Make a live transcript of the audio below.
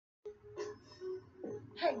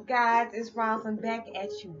Hey guys, it's Ross. I'm back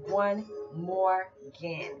at you one more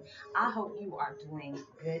again. I hope you are doing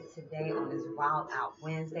good today on this Wild Out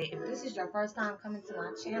Wednesday. If this is your first time coming to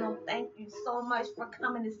my channel, thank you so much for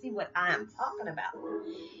coming to see what I am talking about.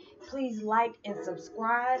 Please like and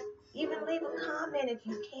subscribe. Even leave a comment if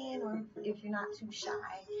you can, or if you're not too shy.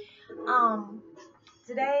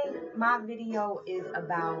 Today my video is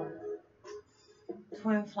about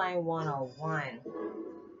Twin Flame 101.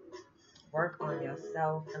 Work on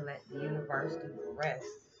yourself and let the universe do the rest.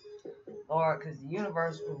 Lord, because the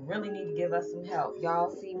universe will really need to give us some help. Y'all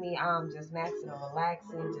see me, I'm just maxing and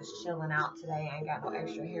relaxing, just chilling out today. I ain't got no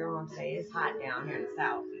extra hair on today. It's hot down here in the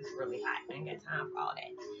south. It's really hot. I ain't got time for all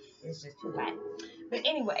that. It's just too hot. But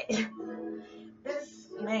anyway,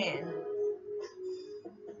 this man,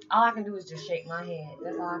 all I can do is just shake my head.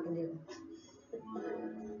 That's all I can do.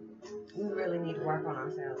 We really need to work on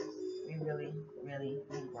ourselves. We really, really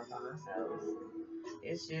need to work on ourselves.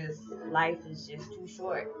 It's just, life is just too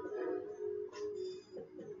short.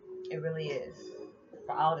 It really is.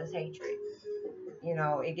 For all this hatred. You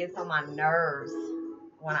know, it gets on my nerves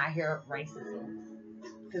when I hear racism.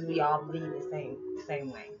 Because we all bleed the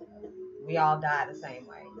same way. We all die the same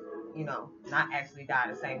way. You know, not actually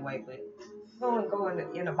die the same way, but go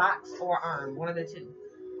in a box or urn, one of the two.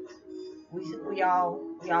 We all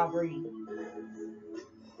breathe.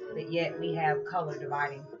 But yet we have color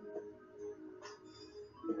dividing.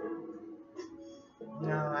 You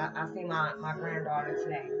know, I see my granddaughter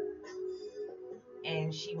today.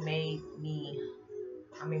 And she made me,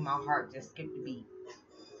 my heart just skipped a beat.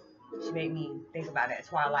 She made me think about that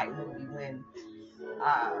Twilight movie when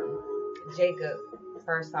Jacob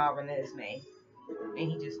first saw Renesmee.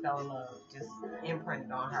 And he just fell in love, just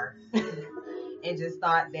imprinted on her. And just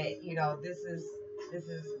thought that, you know, this is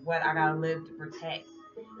what I gotta live to protect.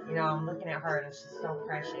 You know, I'm looking at her and she's so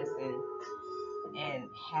precious and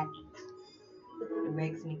happy. It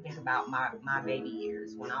makes me think about my baby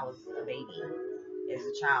years when I was a baby as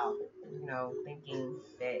a child, you know, thinking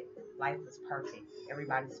that life was perfect.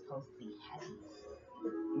 Everybody's supposed to be happy.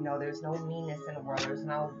 You know, there's no meanness in the world. There's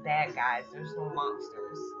no bad guys. There's no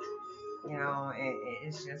monsters. You know,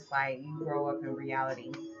 it's just like you grow up and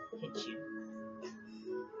reality hits you.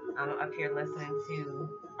 I'm up here listening to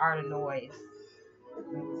Art of Noise.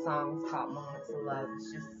 The song's called Moments of Love. It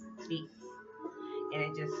just speaks. And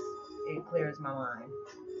it clears my mind.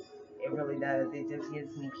 It really does. It just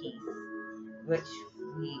gives me peace, which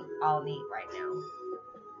we all need right now.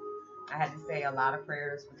 I had to say a lot of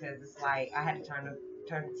prayers because it's like I had to turn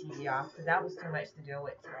the TV off because that was too much to deal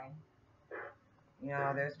with today. You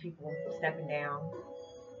know, there's people stepping down,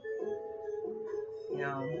 you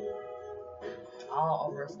know, all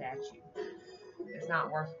over a statue. It's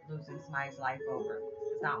not worth losing somebody's life over.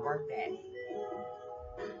 It's not worth that.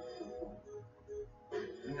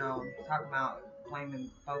 You know, talking about blaming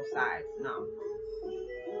both sides. No.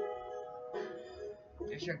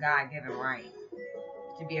 It's your God-given right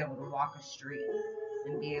to be able to walk a street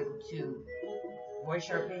and be able to voice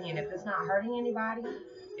your opinion. If it's not hurting anybody,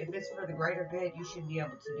 if it's for the greater good, you should be able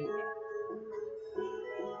to do that.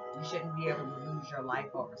 You shouldn't be able to lose your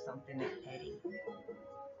life over something that petty.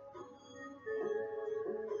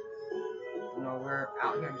 You know, we're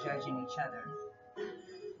out here judging each other.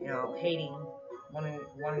 You know, hating one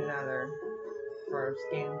another for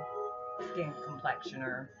skin complexion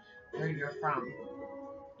or where you're from.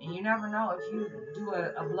 And you never know if you do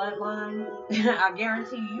a bloodline. I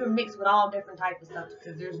guarantee you're mixed with all different types of stuff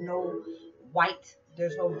because there's no white,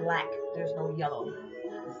 there's no black, there's no yellow.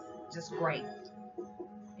 It's just gray.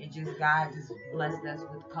 It just, God just blessed us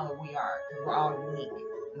with the color we are. We're all unique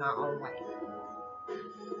in our own way.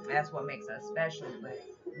 That's what makes us special, but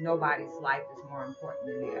nobody's life is more important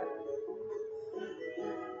than the other.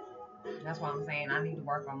 That's why I'm saying I need to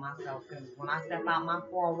work on myself, because when I step out my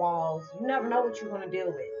four walls, you never know what you're going to deal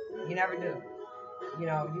with. You never do. You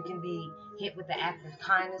know, you can be hit with the act of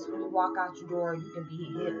kindness when you walk out your door. You can be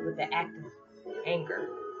hit with the act of anger,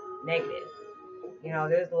 negative. You know,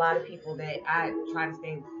 there's a lot of people that I try to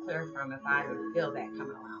stay clear from if I ever feel that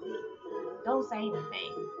coming around me. Don't say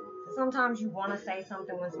anything. Sometimes you want to say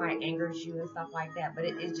something when somebody angers you and stuff like that, but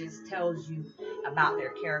it just tells you about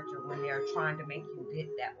their character when they're trying to make you get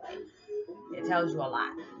that way. It tells you a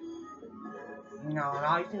lot. You know, and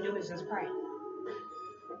all you can do is just pray.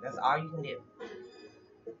 That's all you can do.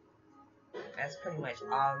 That's pretty much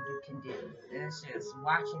all you can do. And it's just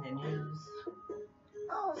watching the news.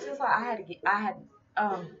 Oh, it's just like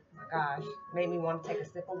oh my gosh, made me want to take a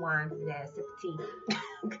sip of wine for that, a sip of tea.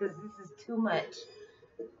 Because this is too much.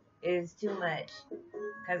 It is too much.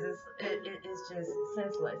 Because it's just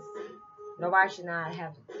senseless. Nobody should not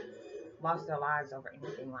have lost their lives over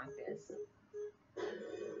anything like this.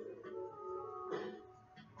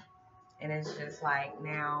 And it's just like,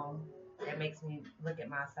 now it makes me look at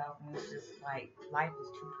myself, and it's just like, life is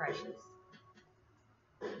too precious.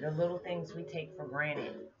 The little things we take for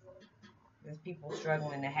granted. There's people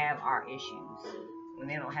struggling to have our issues when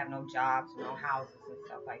they don't have no jobs, no houses and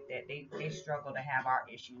stuff like that. They struggle to have our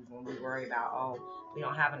issues when we worry about, oh, we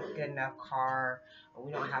don't have a good enough car, or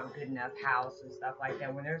we don't have a good enough house and stuff like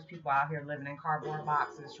that. When there's people out here living in cardboard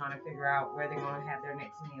boxes trying to figure out where they're going to have their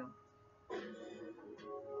next meal.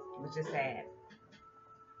 Which is sad.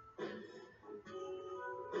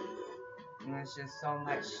 And it's just so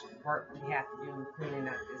much work we have to do cleaning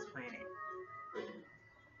up this planet.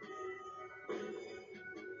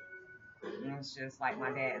 And it's just like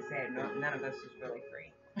my dad said, no, none of us is really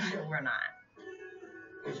free. We're not.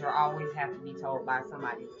 Because you'll always have to be told by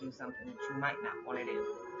somebody to do something that you might not want to do.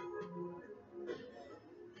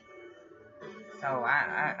 So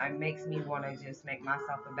it makes me want to just make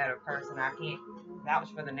myself a better person. I can't vouch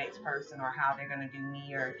for the next person or how they're going to do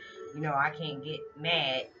me, or, you know, I can't get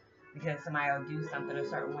mad because somebody will do something a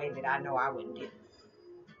certain way that I know I wouldn't do.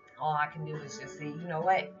 All I can do is just say, you know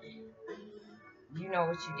what? You know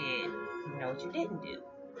what you did. You know what you didn't do.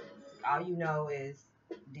 All you know is,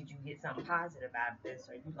 did you get something positive out of this,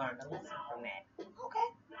 or you learned a lesson from that? Okay.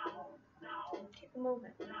 Keep it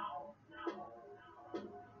moving.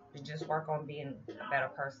 And just work on being a better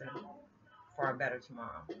person for a better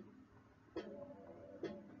tomorrow.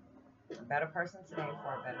 A better person today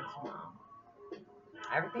for a better tomorrow.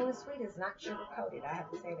 Everything is sweet is not sugar-coated. I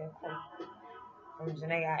have to say that quote from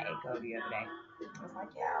Janae Aiko the other day. I was like,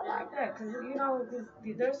 yeah, I like that. Because, you know,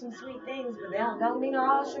 there's some sweet things, but they don't mean they're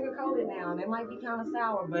all sugar-coated now. They might be kind of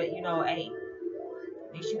sour, but, you know, hey,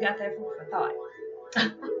 at least you got that food for thought.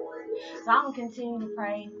 So I'm going to continue to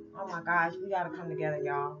pray. Oh, my gosh, we got to come together,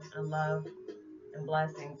 y'all, in love and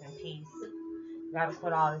blessings and peace. We got to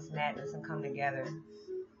quit all this madness and come together.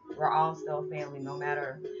 We're all still family, no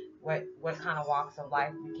matter what kind of walks of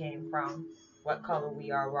life we came from, what color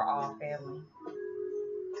we are, we're all family.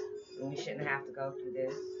 And we shouldn't have to go through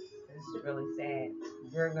this. This is really sad.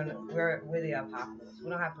 We're the apocalypse. We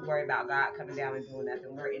don't have to worry about God coming down and doing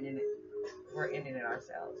nothing. We're ending it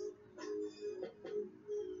ourselves.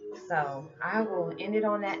 So I will end it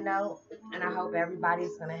on that note, and I hope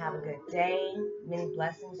everybody's going to have a good day. Many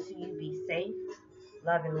blessings to you. Be safe,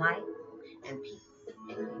 love and light, and peace.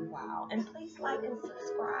 And be wow. And please like and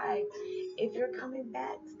subscribe. If you're coming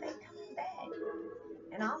back, stay coming back.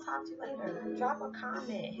 And I'll talk to you later. Drop a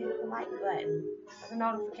comment, hit the like button, the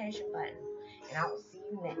notification button, and I will see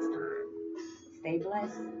you next time. Stay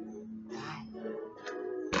blessed. Bye.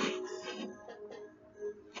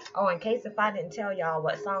 Oh, in case if I didn't tell y'all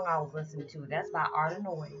what song I was listening to, that's by Art of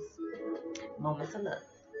Noise. Moments of Love.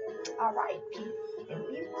 All right, peace and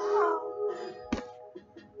be well.